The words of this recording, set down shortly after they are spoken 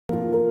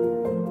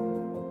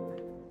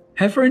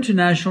Heifer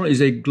International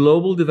is a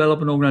global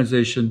development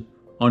organization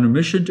on a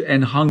mission to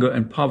end hunger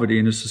and poverty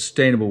in a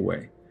sustainable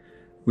way.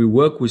 We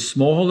work with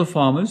smallholder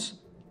farmers,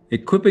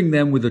 equipping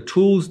them with the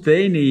tools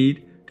they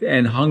need to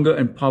end hunger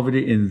and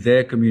poverty in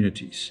their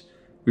communities.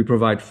 We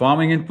provide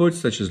farming inputs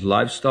such as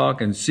livestock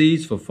and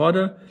seeds for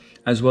fodder,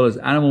 as well as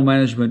animal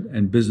management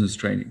and business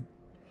training.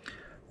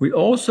 We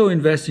also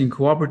invest in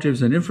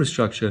cooperatives and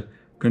infrastructure,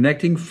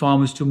 connecting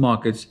farmers to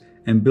markets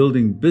and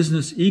building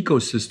business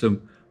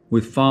ecosystem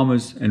with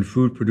farmers and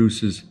food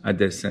producers at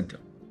their center.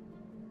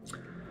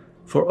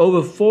 For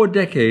over 4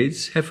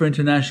 decades, Heifer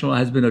International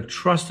has been a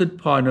trusted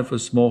partner for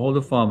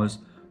smallholder farmers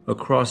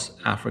across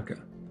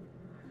Africa.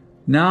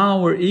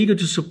 Now we're eager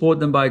to support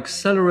them by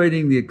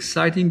accelerating the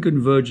exciting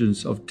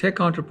convergence of tech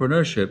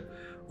entrepreneurship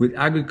with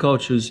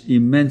agriculture's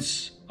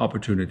immense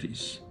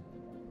opportunities.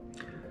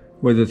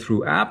 Whether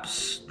through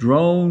apps,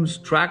 drones,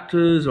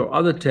 tractors, or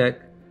other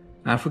tech,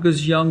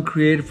 Africa's young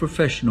creative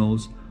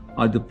professionals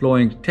are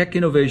deploying tech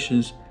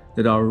innovations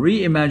that are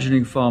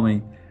reimagining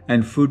farming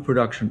and food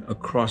production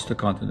across the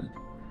continent.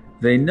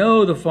 They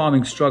know the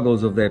farming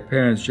struggles of their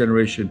parents'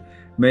 generation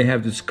may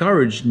have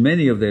discouraged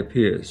many of their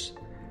peers,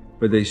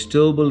 but they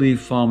still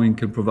believe farming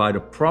can provide a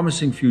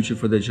promising future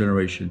for their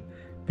generation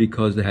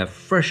because they have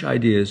fresh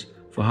ideas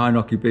for how an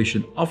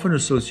occupation often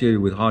associated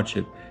with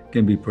hardship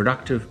can be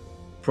productive,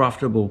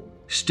 profitable,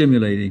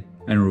 stimulating,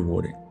 and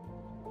rewarding.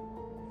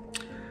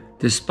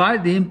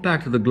 Despite the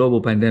impact of the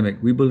global pandemic,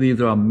 we believe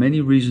there are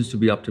many reasons to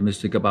be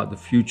optimistic about the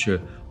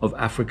future of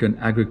African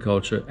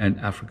agriculture and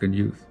African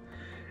youth.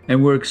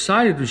 And we're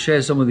excited to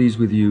share some of these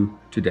with you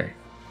today.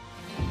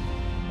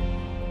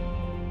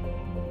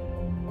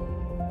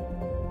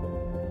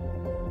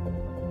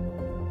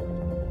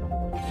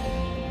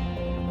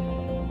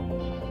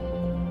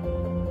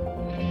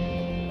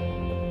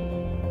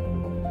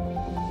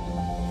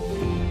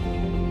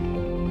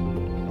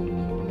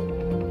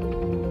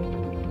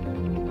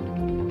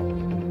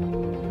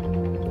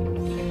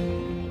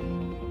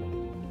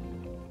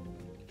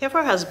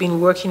 Heifer has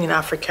been working in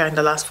Africa in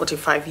the last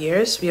 45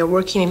 years. We are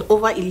working in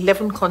over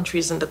 11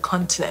 countries in the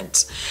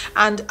continent.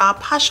 And our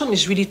passion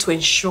is really to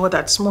ensure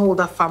that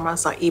smallholder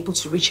farmers are able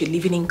to reach a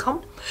living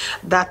income,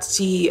 that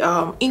the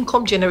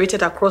income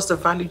generated across the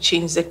value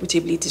chain is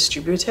equitably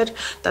distributed,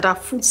 that our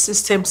food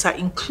systems are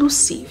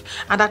inclusive,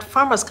 and that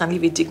farmers can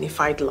live a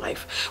dignified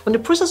life. In the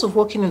process of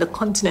working in the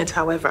continent,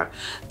 however,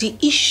 the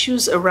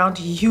issues around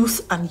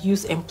youth and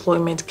youth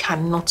employment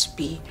cannot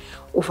be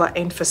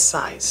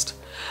overemphasized.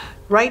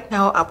 Right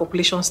now, our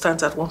population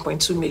stands at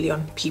 1.2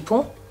 million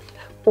people.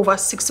 Over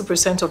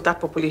 60% of that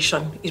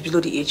population is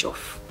below the age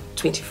of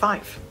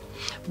 25.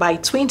 By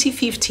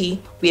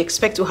 2050, we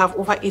expect to have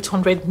over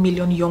 800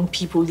 million young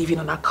people living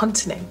on our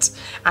continent.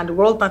 And the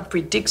World Bank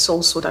predicts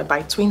also that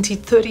by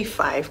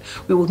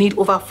 2035, we will need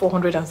over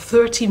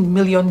 430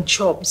 million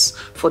jobs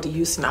for the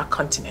youth in our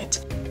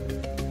continent.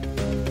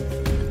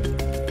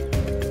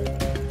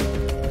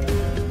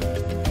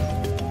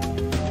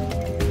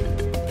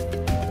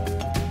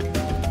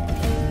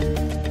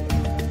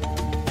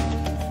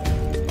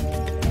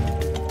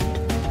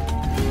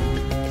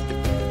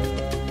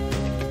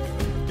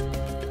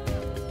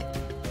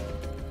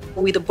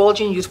 With the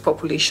bulging youth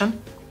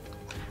population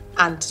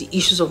and the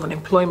issues of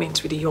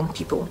unemployment with the young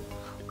people,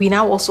 we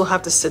now also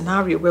have the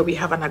scenario where we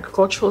have an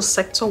agricultural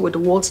sector with the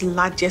world's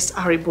largest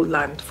arable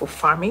land for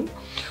farming,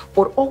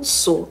 but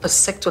also a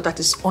sector that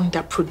is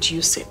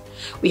underproducing.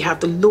 We have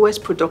the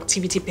lowest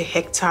productivity per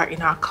hectare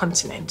in our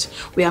continent.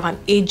 We have an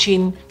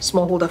aging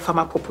smallholder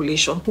farmer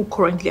population who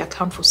currently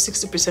account for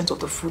 60% of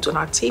the food on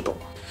our table.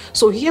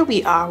 So here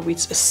we are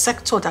with a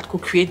sector that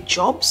could create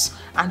jobs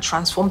and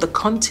transform the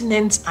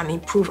continent and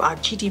improve our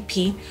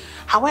GDP.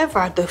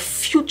 However, the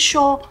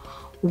future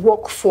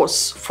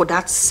workforce for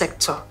that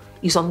sector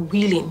is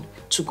unwilling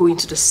to go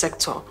into the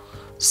sector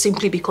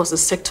simply because the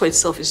sector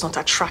itself is not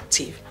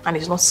attractive and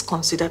is not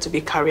considered to be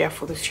a career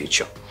for the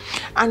future.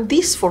 And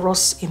this, for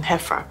us in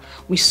Heifer,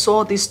 we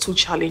saw these two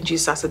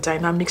challenges as the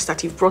dynamics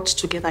that if brought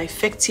together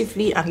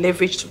effectively and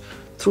leveraged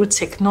through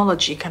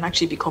technology can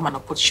actually become an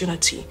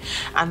opportunity.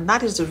 And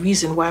that is the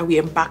reason why we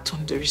embarked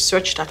on the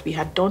research that we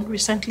had done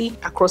recently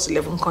across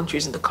 11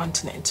 countries in the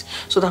continent,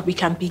 so that we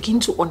can begin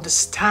to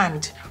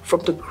understand from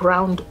the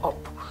ground up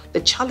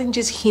the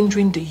challenges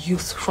hindering the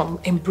youth from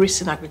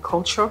embracing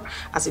agriculture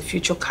as a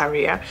future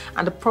career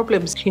and the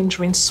problems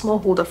hindering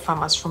smallholder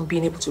farmers from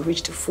being able to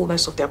reach the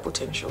fullness of their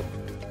potential.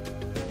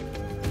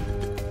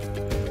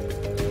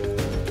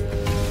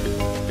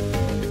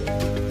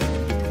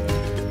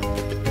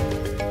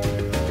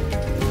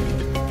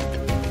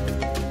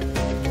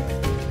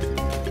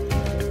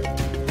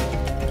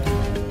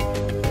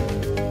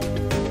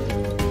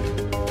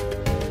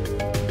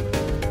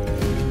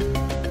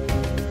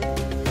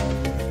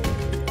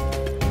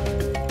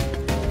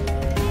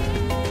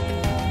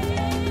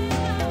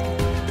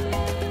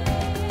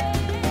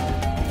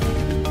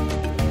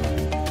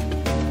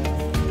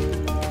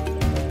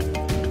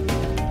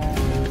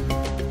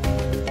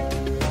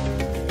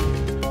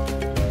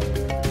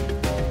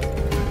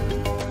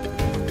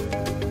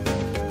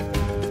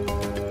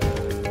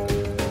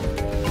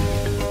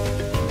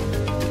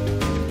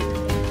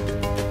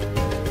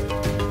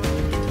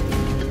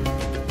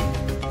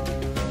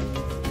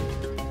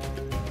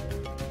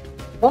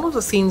 One of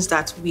the things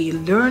that we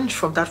learned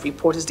from that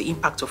report is the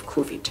impact of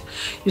COVID.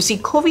 You see,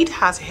 COVID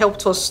has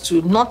helped us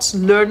to not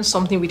learn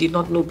something we did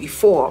not know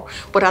before,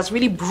 but has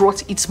really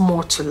brought it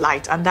more to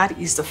light. And that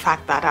is the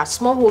fact that our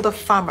smallholder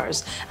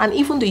farmers and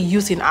even the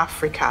youth in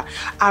Africa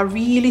are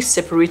really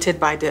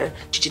separated by the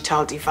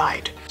digital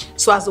divide.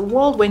 So as the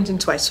world went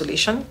into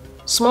isolation,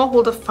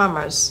 smallholder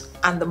farmers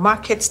and the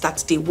markets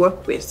that they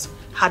work with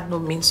had no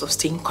means of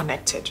staying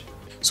connected.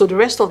 So the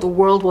rest of the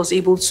world was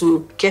able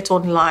to get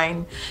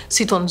online,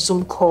 sit on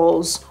Zoom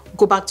calls,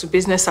 go back to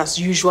business as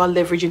usual,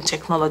 leveraging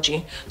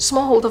technology.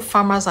 Smallholder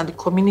farmers and the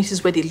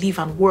communities where they live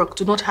and work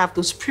do not have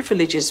those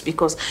privileges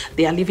because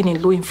they are living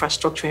in low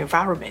infrastructure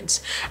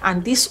environments.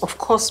 And this, of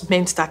course,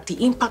 meant that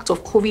the impact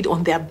of COVID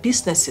on their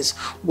businesses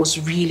was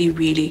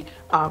really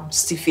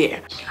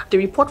severe. The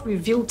report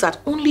revealed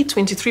that only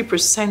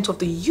 23% of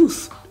the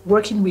youth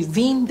working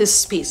within this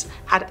space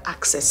had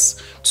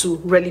access to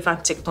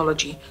relevant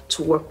technology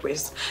to work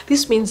with.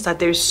 This means that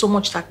there is so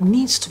much that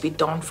needs to be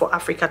done for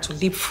Africa to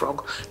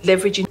leapfrog,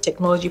 leveraging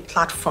technology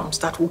platforms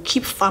that will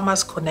keep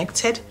farmers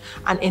connected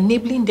and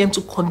enabling them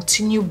to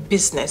continue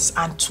business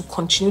and to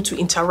continue to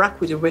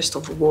interact with the rest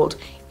of the world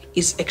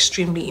is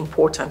extremely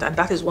important, and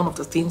that is one of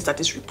the things that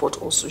this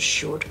report also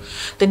showed.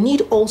 The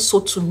need also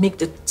to make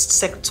the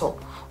sector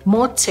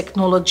more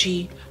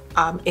technology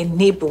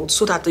enabled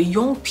so that the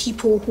young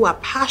people who are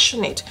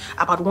passionate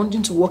about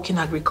wanting to work in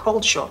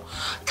agriculture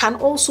can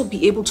also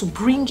be able to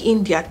bring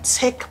in their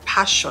tech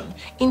passion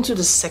into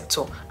the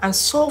sector and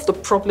solve the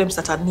problems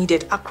that are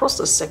needed across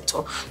the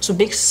sector to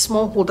make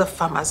smallholder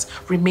farmers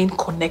remain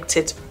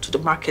connected to the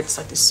markets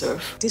that they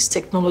serve. This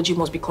technology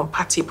must be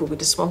compatible with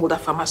the smallholder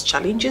farmers'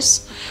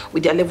 challenges,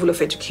 with their level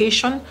of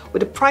education,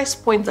 with the price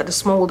point that the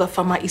smallholder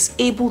farmer is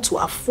able to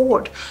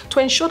afford, to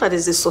ensure that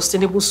it's a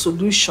sustainable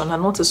solution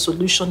and not a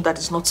solution that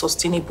is not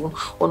sustainable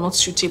or not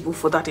suitable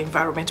for that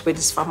environment where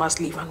these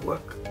farmers live and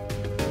work.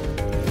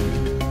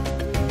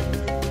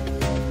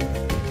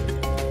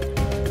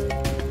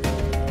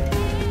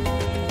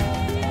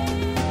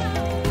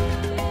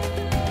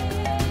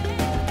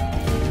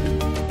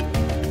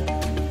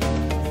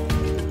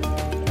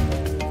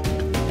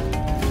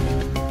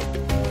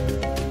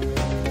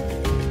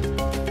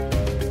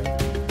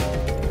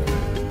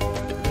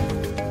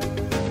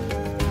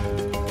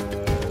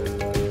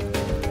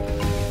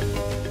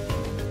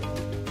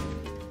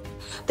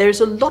 There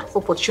is a lot of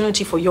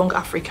opportunity for young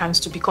Africans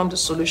to become the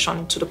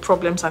solution to the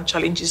problems and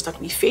challenges that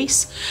we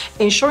face,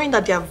 ensuring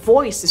that their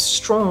voice is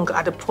strong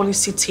at the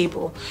policy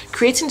table,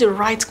 creating the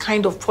right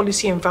kind of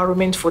policy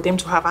environment for them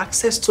to have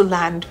access to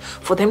land,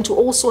 for them to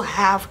also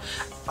have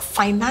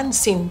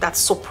financing that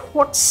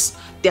supports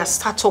their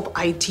startup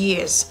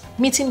ideas,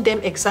 meeting them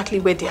exactly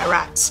where they are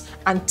at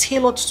and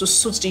tailored to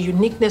suit the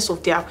uniqueness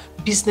of their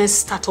business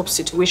startup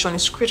situation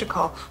is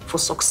critical for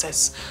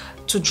success.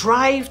 To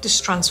drive this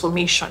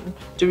transformation,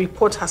 the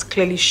report has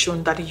clearly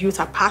shown that the youth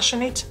are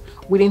passionate,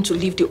 willing to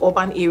leave the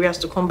urban areas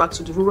to come back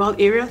to the rural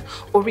area,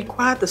 or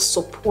require the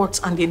support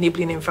and the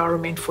enabling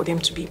environment for them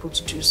to be able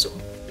to do so.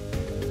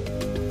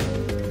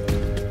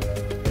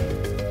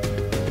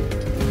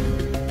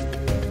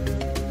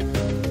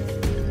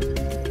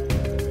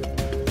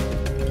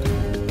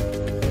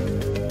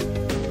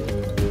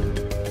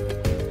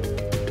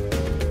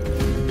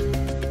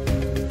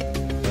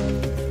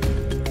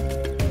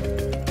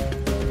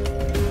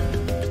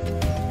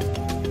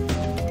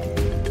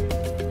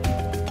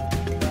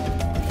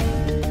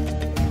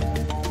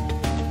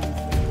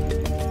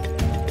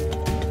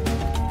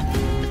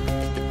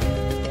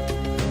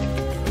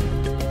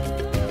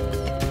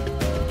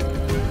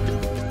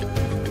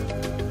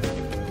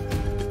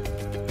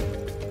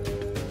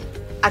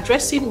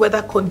 Addressing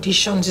weather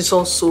conditions is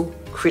also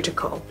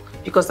critical,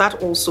 because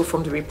that also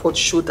from the report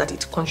showed that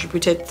it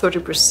contributed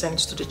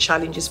 30% to the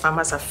challenges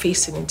farmers are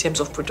facing in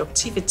terms of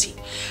productivity.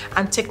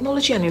 And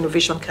technology and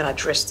innovation can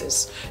address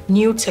this.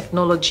 New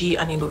technology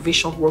and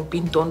innovation work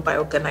being done by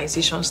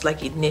organizations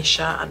like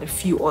Inesha and a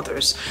few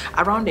others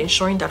around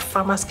ensuring that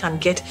farmers can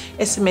get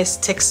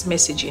SMS text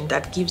messaging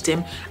that gives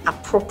them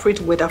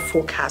appropriate weather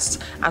forecasts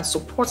and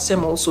supports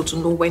them also to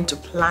know when to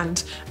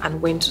plant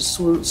and when to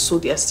sow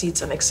their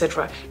seeds and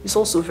etc. is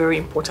also very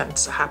important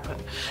to happen.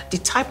 The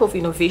type of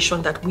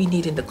innovation that we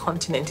need in the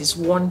continent is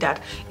one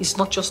that is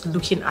not just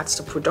looking at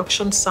the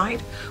production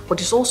side, but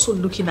is also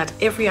looking at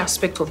every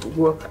aspect of the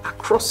work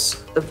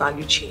across the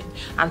value chain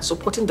and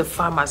supporting the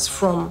farmers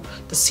from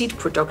the seed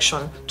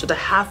production to the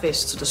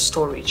harvest to the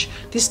storage.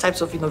 These types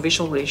of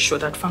innovation will ensure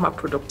that farmer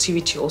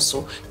productivity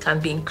also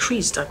can be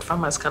increased and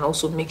farmers can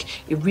also make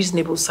a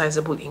reasonable,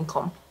 sizable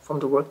income from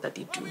the work that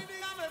they do.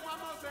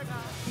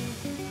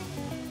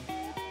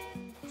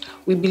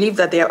 We believe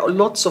that there are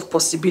lots of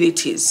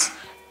possibilities.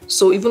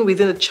 So even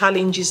within the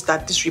challenges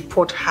that this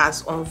report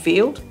has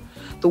unveiled,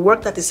 The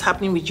work that is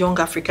happening with young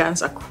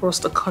Africans across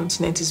the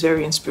continent is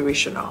very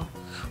inspirational.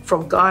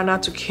 From Ghana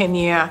to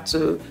Kenya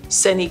to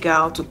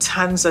Senegal to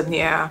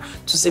Tanzania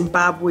to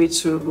Zimbabwe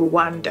to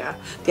Rwanda,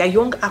 there are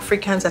young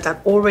Africans that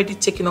are already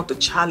taking up the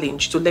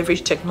challenge to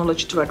leverage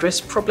technology to address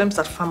problems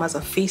that farmers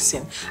are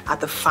facing at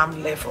the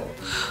farm level.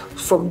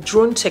 From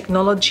drone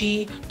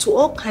technology to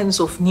all kinds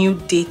of new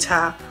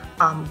data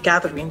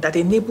gathering that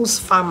enables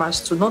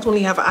farmers to not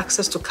only have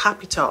access to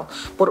capital,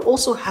 but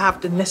also have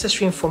the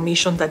necessary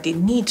information that they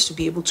need to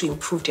be able to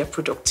improve their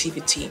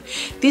productivity.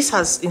 This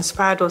has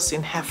inspired us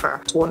in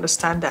Heifer to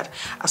understand that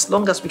as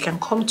long as we can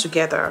come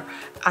together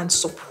and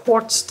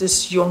support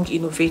these young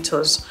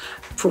innovators,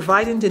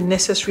 providing the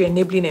necessary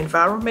enabling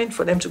environment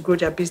for them to grow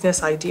their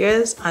business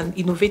ideas and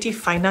innovative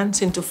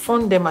financing to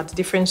fund them at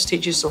different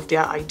stages of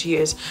their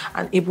ideas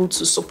and able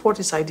to support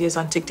these ideas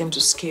and take them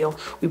to scale,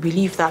 we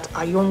believe that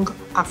our young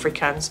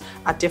Africans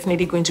are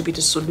definitely going to be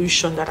the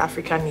solution that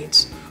Africa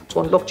needs to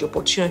unlock the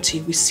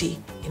opportunity we see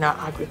in our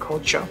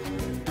agriculture.